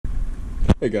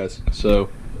Hey guys, so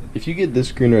if you get this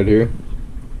screen right here,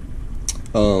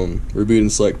 reboot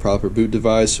and select proper boot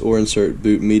device, or insert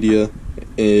boot media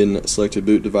in selected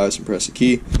boot device and press the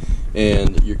key,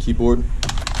 and your keyboard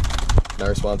not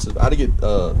responsive. I had to get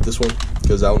this one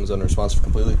because that one was unresponsive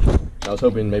completely. I was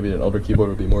hoping maybe an older keyboard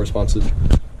would be more responsive.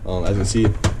 As you can see,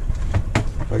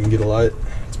 if I can get a light,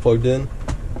 it's plugged in.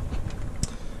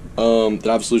 Then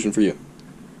I have a solution for you.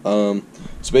 So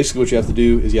basically what you have to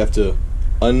do is you have to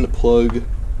unplug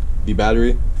the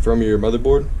battery from your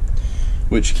motherboard,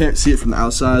 which you can't see it from the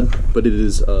outside, but it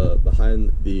is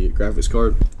behind the graphics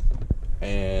card.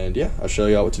 And yeah, I'll show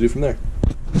you all what to do from there.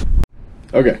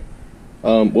 Okay,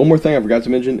 one more thing I forgot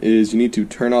to mention is you need to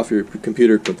turn off your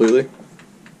computer completely.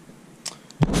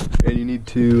 And you need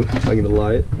to, if I get a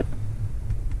light,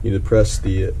 you need to press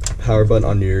the power button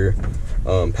on your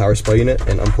power supply unit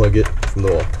and unplug it from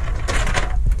the wall.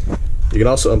 You can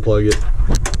also unplug it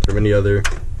from any other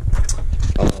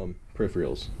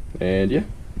peripherals. And yeah.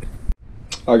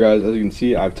 Alright guys, as you can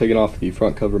see, I've taken off the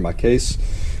front cover of my case,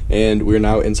 and we're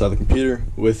now inside the computer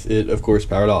with it, of course,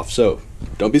 powered off. So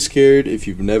don't be scared if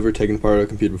you've never taken apart a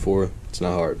computer before. It's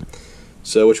not hard.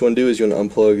 So what you want to do is you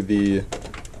want to unplug the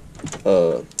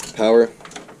power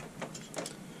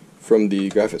from the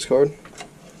graphics card,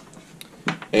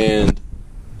 and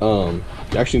you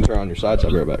actually need to turn it on your side, so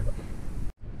I'll be right back.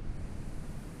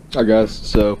 Alright guys,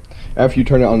 so after you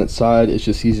turn it on its side, it's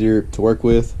just easier to work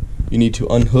with. You need to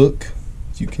unhook,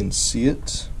 as you can see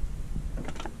it.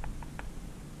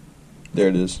 There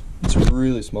it is. It's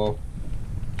really small.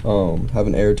 Have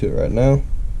an arrow to it right now.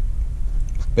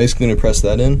 Basically gonna press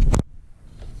that in.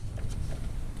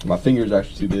 My finger is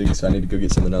actually too big, so I need to go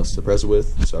get something else to press it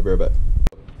with, so I'll be right back.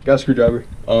 Got a screwdriver.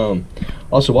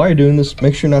 Also, while you're doing this,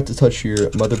 make sure not to touch your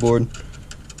motherboard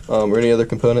or any other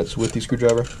components with the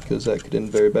screwdriver, because that could end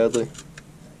very badly.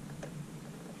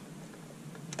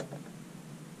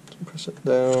 Press it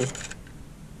down.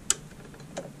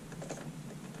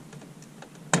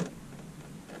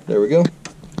 There we go.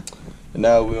 And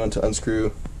now we want to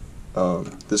unscrew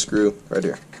this screw right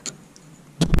here.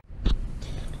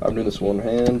 I'm doing this one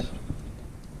hand.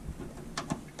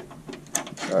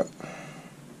 Alright.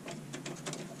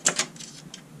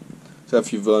 So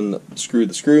after you've unscrewed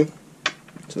the screw,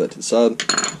 set that to the side,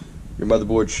 your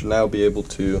motherboard should now be able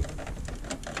to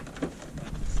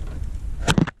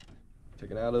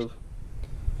take it out of,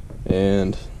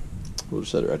 and we'll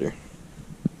just set it right here.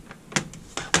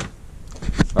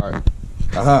 Alright.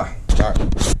 Aha!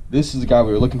 Alright. This is the guy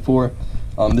we were looking for.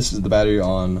 This is the battery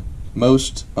on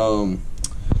most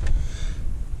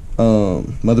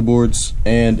motherboards,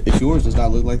 and if yours does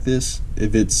not look like this,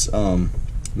 if it's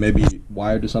maybe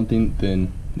wired to something,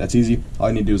 then that's easy. All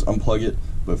you need to do is unplug it.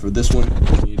 But for this one,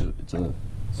 it's a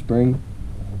spring.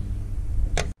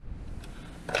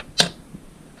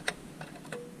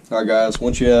 Alright guys,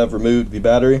 once you have removed the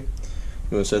battery, you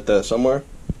want to set that somewhere.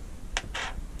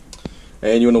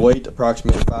 And you want to wait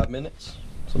approximately 5 minutes.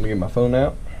 So I'm going to get my phone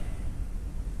out.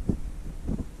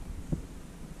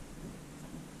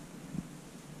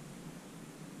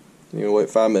 You're gonna wait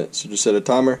 5 minutes. So just set a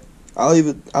timer. I'll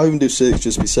even do 6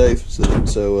 just to be safe.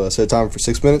 So set a timer for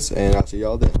 6 minutes, and I'll see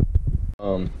y'all then.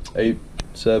 8,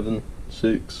 7,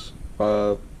 6,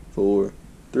 5, 4,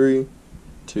 3,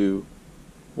 2,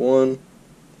 1.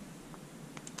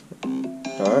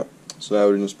 Alright. So now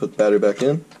we're gonna just put the battery back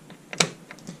in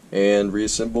and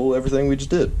reassemble everything we just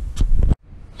did.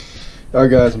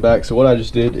 Alright guys, I'm back. So what I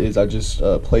just did is I just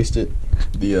placed the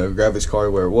graphics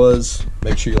card where it was.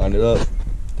 Make sure you line it up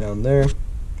down there.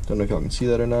 Don't know if y'all can see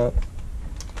that or not.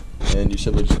 And you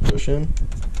simply just push in.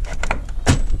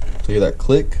 So you hear that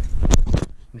click.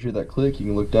 Once you hear that click, you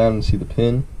can look down and see the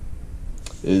pin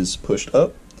is pushed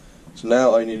up. So now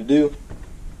all you need to do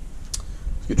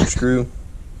is get your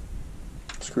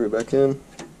screw it back in.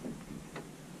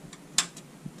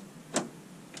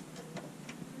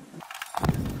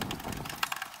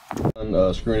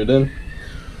 And screwing it in.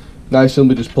 Now you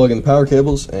simply just plug in the power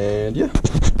cables, and yeah,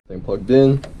 everything plugged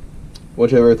in.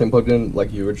 Once you have everything plugged in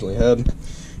like you originally had, you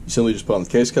simply just put on the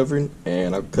case covering,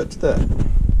 and I'll cut to that.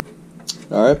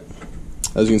 Alright,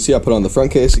 as you can see, I put on the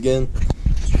front case again,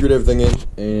 screwed everything in,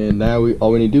 and now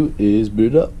all we need to do is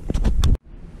boot it up.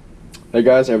 Hey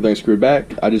guys, everything's screwed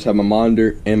back. I just have my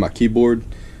monitor and my keyboard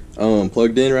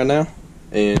plugged in right now,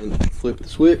 and flip the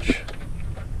switch,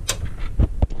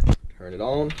 turn it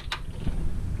on.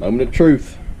 Moment of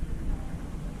truth.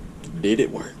 Did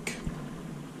it work?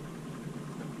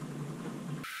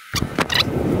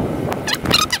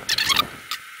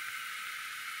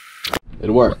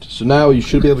 It worked. So now you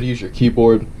should be able to use your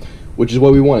keyboard, which is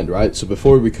what we wanted, right? So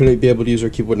before we couldn't be able to use our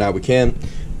keyboard, now we can.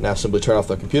 Now simply turn off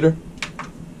the computer.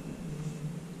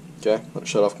 Okay, let it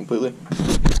shut off completely.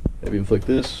 Maybe even flick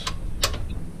this.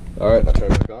 Alright, now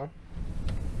turn it back on.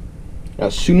 Now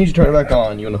as soon as you turn it back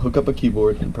on, you want to hook up a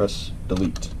keyboard and press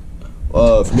delete.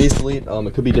 For me it's delete,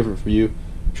 it could be different for you.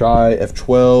 Try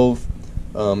F12,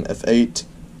 F8,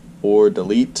 or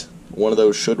delete. One of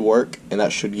those should work, and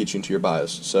that should get you into your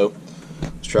BIOS. So,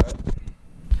 let's try it.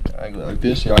 Angle it like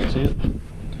this, y'all can see it.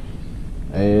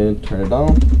 And turn it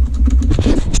on.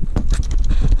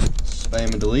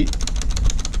 Spam and delete.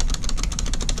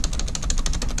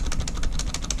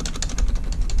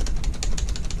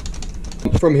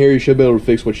 From here, you should be able to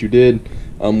fix what you did,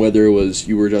 whether it was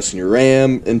you were adjusting your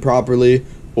RAM improperly,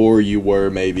 or you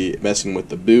were maybe messing with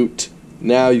the boot.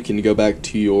 Now you can go back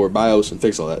to your BIOS and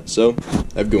fix all that. So,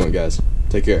 have a good one, guys.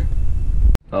 Take care.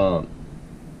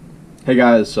 Hey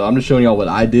guys, so I'm just showing y'all what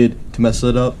I did to mess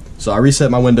it up. So I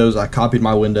reset my Windows. I copied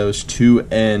my Windows to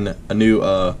a new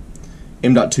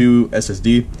M.2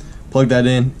 SSD, plugged that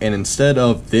in, and instead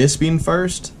of this being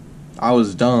first, I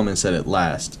was dumb and set it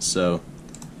last. So,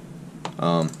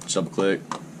 just double click,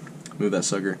 move that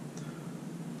sucker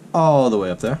all the way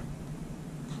up there.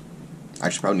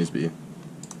 Actually, probably needs to be.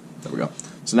 There we go.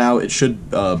 So now it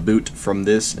should boot from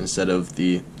this instead of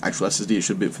the actual SSD. It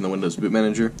should boot from the Windows Boot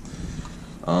Manager.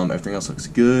 Everything else looks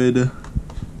good.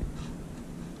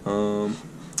 And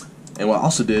what I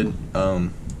also did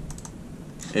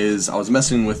is I was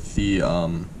messing with the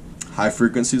high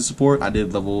frequency support. I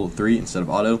did level 3 instead of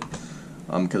auto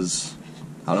because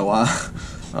I don't know why.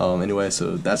 Anyway,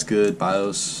 so that's good.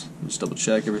 BIOS, just double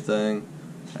check everything.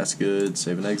 That's good.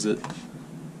 Save and exit.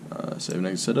 Save and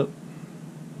exit setup.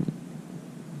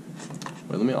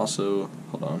 Wait, let me also,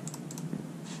 hold on,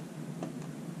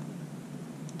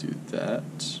 do that.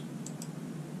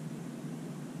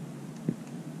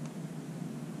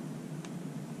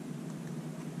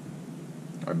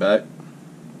 Alright, back.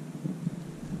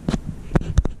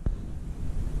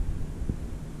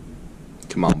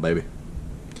 Come on, baby.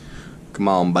 Come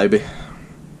on, baby.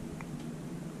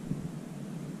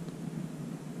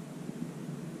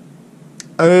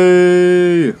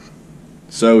 Hey!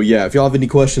 So yeah, if y'all have any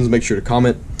questions, make sure to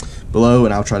comment below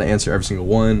and I'll try to answer every single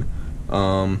one.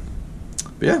 But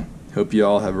yeah, hope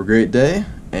y'all have a great day,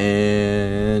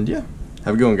 and yeah,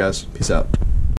 have a good one, guys. Peace out.